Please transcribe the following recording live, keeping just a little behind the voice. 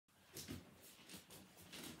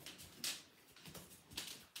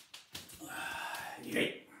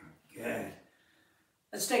Okay, good.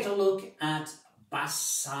 Let's take a look at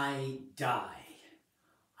Bassai Dai.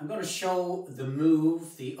 I'm going to show the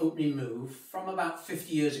move, the opening move, from about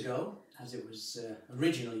 50 years ago, as it was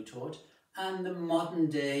originally taught, and the modern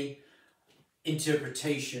day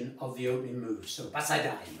interpretation of the opening move. So, Bassai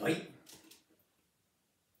Dai, right?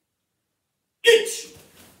 It!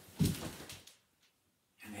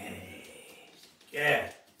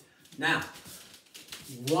 Good. Now,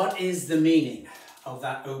 what is the meaning of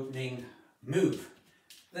that opening move?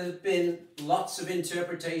 There's been lots of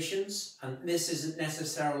interpretations, and this isn't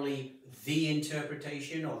necessarily the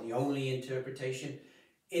interpretation or the only interpretation.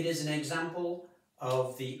 It is an example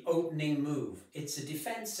of the opening move. It's a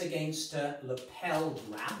defense against a lapel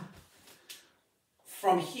grab.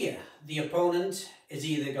 From here, the opponent is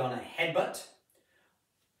either going to headbutt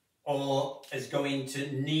or is going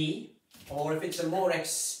to knee, or if it's a more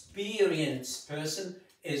experienced person,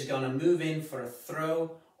 is going to move in for a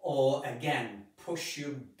throw, or again push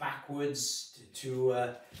you backwards to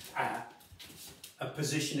a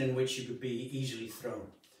position in which you could be easily thrown.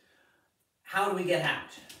 How do we get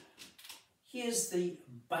out? Here's the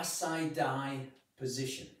Bassai Dai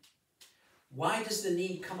position. Why does the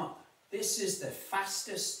knee come up? This is the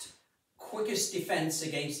fastest, quickest defense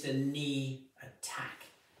against a knee attack.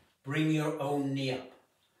 Bring your own knee up.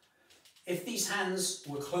 If these hands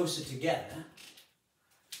were closer together,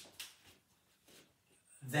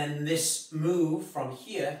 then this move from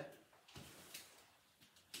here,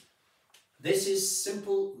 this is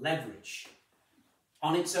simple leverage.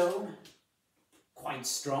 On its own, quite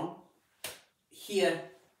strong. Here,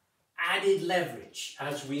 added leverage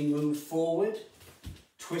as we move forward,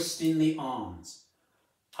 twisting the arms.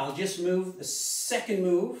 I'll just move. The second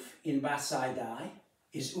move in Bassai Dai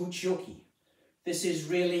is Uchiyoki. This is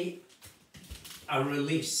really a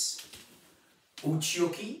release.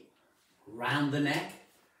 Uchiyoki, round the neck,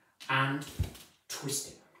 and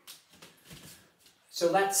twisting.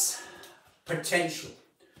 So that's potential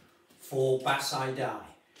for Bassai Dai.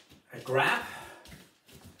 A grab,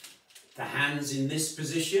 the hands in this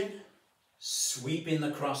position, sweeping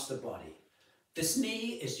across the body. This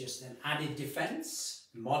knee is just an added defense.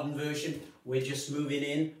 Modern version, we're just moving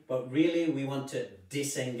in, but really we want to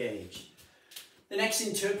disengage. The next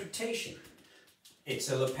interpretation, it's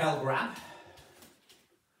a lapel grab.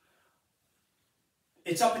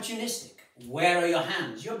 It's opportunistic. Where are your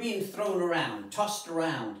hands? You're being thrown around, tossed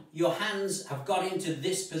around. Your hands have got into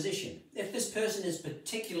this position. If this person is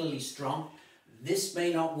particularly strong, this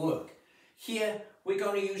may not work. Here, we're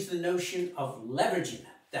going to use the notion of leveraging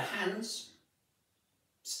the hands,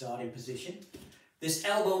 starting position. This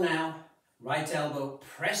elbow now, right elbow,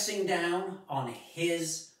 pressing down on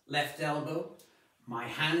his left elbow. My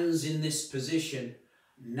hands in this position.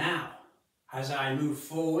 Now, as I move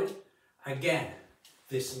forward, again,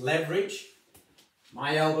 this leverage,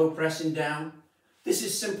 my elbow pressing down. This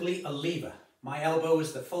is simply a lever. My elbow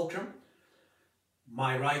is the fulcrum.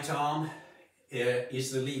 My right arm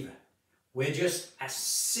is the lever. We're just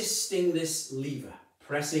assisting this lever,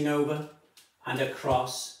 pressing over and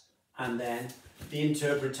across, and then the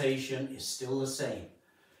interpretation is still the same.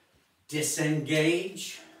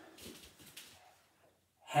 Disengage,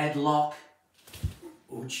 headlock,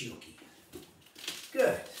 Uchiyoki.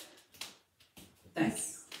 Good.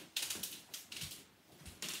 Thanks.